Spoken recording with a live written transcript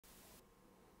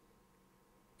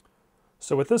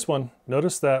So with this one,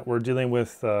 notice that we're dealing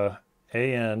with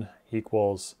an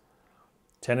equals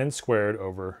 10n squared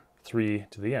over 3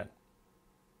 to the n.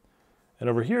 And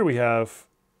over here we have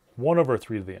 1 over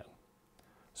 3 to the n.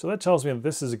 So that tells me that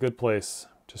this is a good place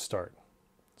to start.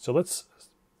 So let's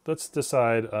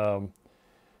decide,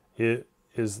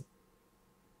 is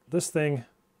this thing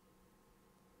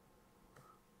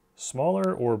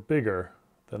smaller or bigger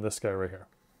than this guy right here?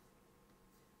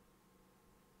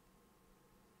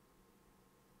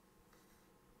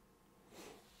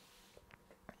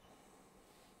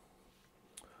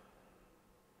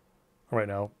 All right,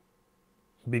 now,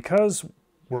 because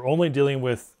we're only dealing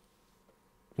with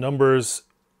numbers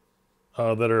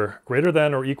that are greater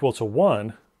than or equal to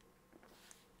 1,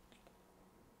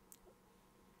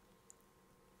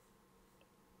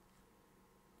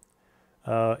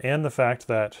 and the fact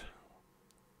that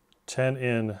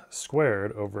 10n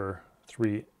squared over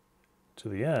 3 to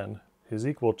the n is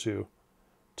equal to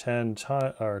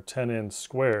 10n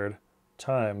squared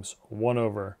times 1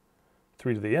 over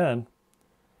 3 to the n,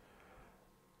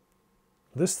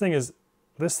 this thing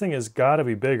has got to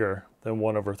be bigger than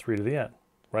 1 over 3 to the n,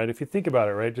 right? If you think about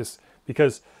it, right, just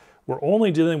because we're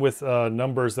only dealing with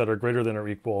numbers that are greater than or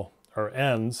equal, or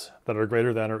n's that are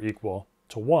greater than or equal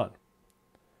to 1.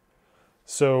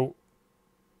 So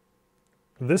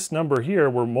this number here,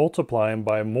 we're multiplying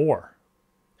by more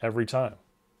every time.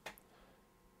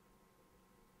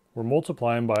 We're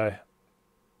multiplying by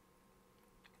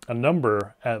a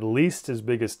number at least as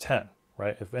big as 10,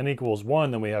 right? If n equals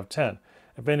 1, then we have 10.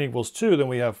 If n equals 2, then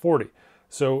we have 40.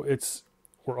 So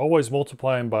we're always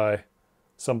multiplying by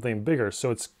something bigger.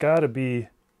 So it's got to be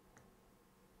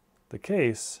the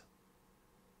case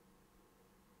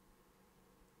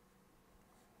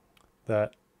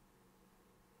that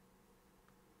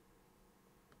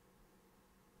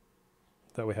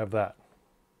we have that.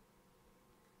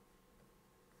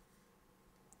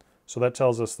 So that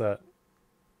tells us that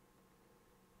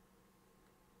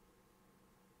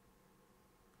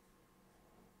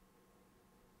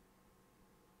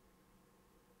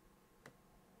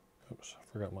oops, I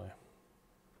forgot my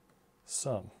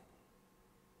sum.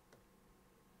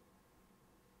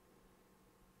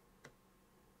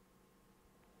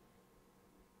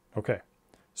 Okay,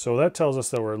 so that tells us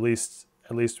that we're at least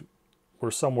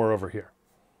we're somewhere over here.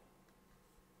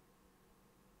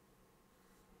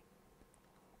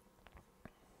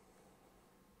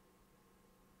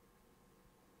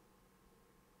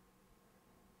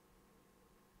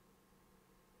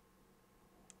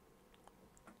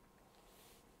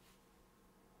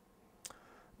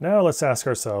 Now let's ask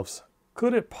ourselves,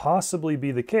 could it possibly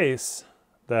be the case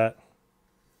that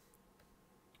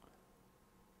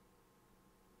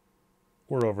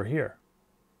we're over here?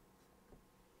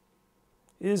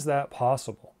 Is that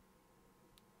possible?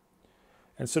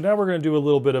 And so now we're going to do a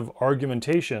little bit of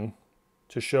argumentation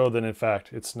to show that in fact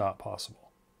it's not possible.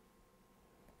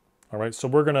 All right, so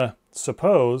we're going to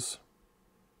suppose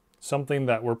something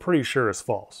that we're pretty sure is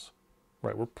false,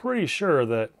 right? We're pretty sure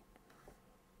that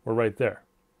we're right there.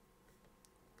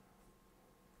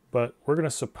 But we're going to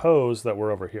suppose that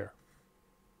we're over here.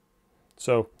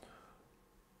 So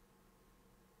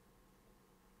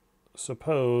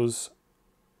suppose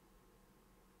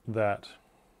that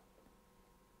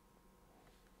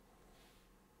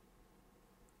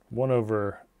 1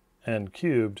 over n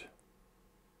cubed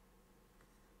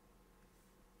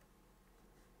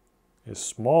is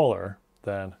smaller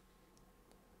than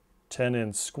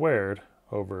 10n squared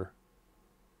over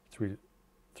 3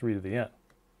 to the n.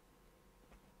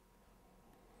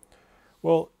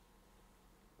 Well,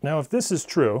 now if this is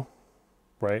true,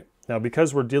 right? Now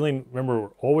because we're dealing, remember, we're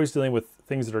always dealing with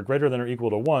things that are greater than or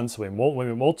equal to 1, so when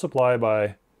we multiply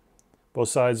by both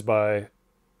sides by,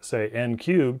 say, n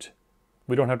cubed,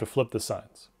 we don't have to flip the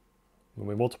signs. When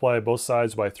we multiply both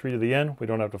sides by 3 to the n, we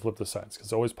don't have to flip the signs because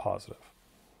it's always positive.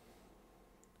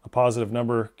 A positive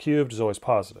number cubed is always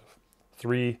positive.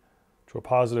 3 to a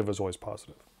positive is always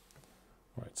positive.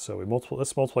 All right, so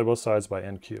let's multiply both sides by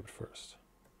n cubed first.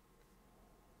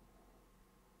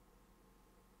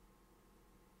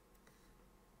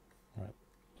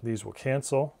 These will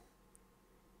cancel,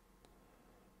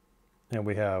 and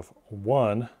we have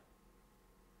 1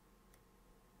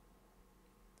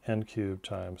 n cubed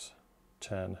times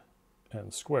 10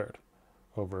 n squared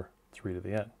over 3 to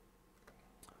the n.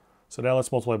 So now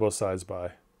let's multiply both sides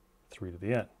by 3 to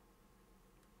the n.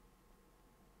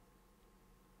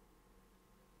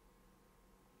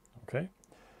 Okay,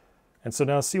 and so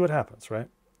now see what happens, right?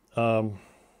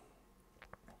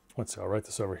 Let's see, I'll write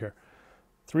this over here.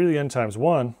 3 to the n times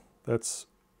 1, that's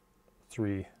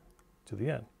 3 to the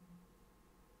n.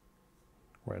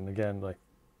 Right, and again, like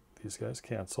these guys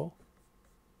cancel.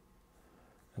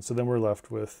 And so then we're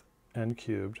left with n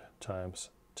cubed times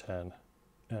 10n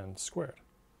squared.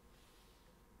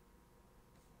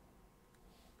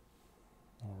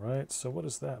 All right, so what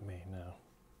does that mean now?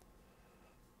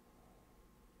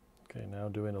 Okay, now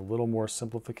doing a little more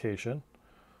simplification.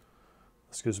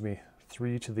 This gives me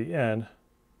 3 to the n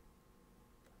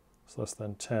is less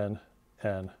than 10n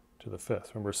to the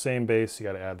fifth. Remember, same base, you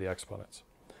got to add the exponents.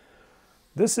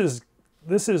 This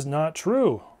is not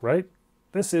true, right?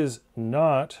 This is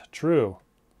not true.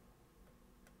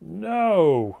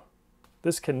 No,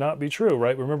 this cannot be true,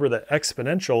 right? Remember that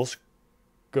exponentials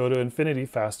go to infinity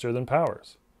faster than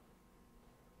powers.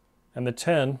 And the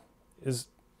 10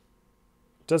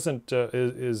 doesn't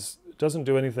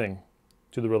do anything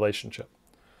to the relationship.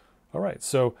 All right,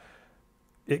 so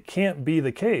it can't be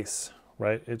the case,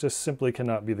 right? It just simply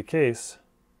cannot be the case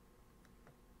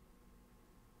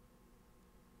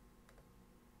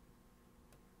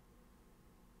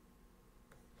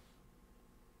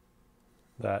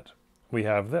that we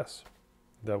have this,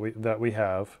 that we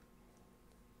have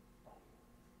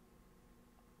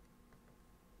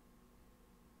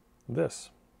this,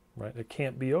 right? It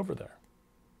can't be over there.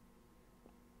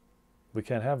 We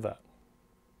can't have that.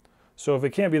 So if it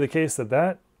can't be the case that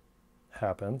that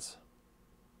happens,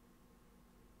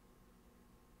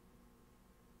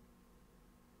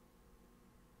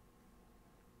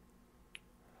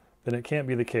 then it can't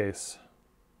be the case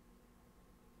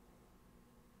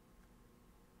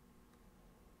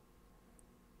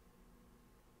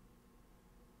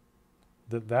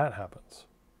that that happens.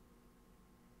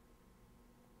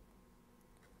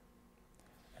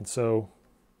 And so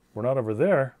we're not over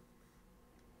there,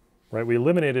 right? We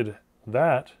eliminated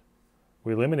that.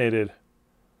 We eliminated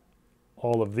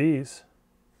all of these.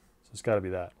 So it's got to be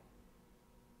that.